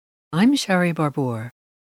I'm Shari Barbour.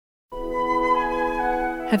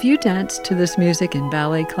 Have you danced to this music in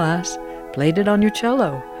ballet class, played it on your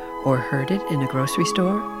cello, or heard it in a grocery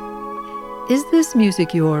store? Is this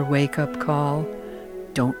music your wake-up call?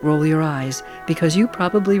 Don't roll your eyes, because you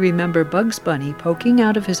probably remember Bugs Bunny poking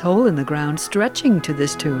out of his hole in the ground stretching to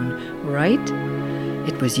this tune, right?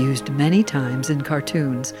 It was used many times in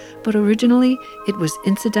cartoons, but originally it was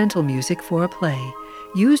incidental music for a play,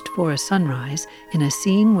 used for a sunrise in a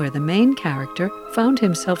scene where the main character found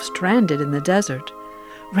himself stranded in the desert.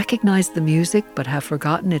 Recognize the music but have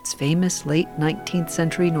forgotten its famous late 19th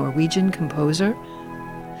century Norwegian composer?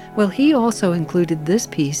 Well, he also included this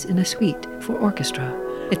piece in a suite for orchestra.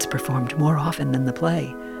 It's performed more often than the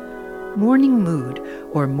play. Morning Mood,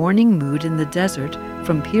 or Morning Mood in the Desert,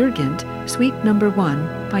 from Peer Gynt, Suite No.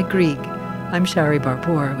 1 by Grieg. I'm Shari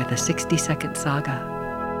Barbour with a 60-second saga.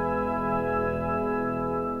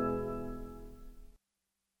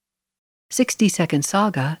 60-Second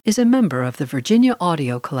Saga is a member of the Virginia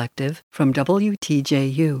Audio Collective from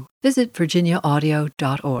WTJU. Visit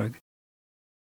virginiaaudio.org.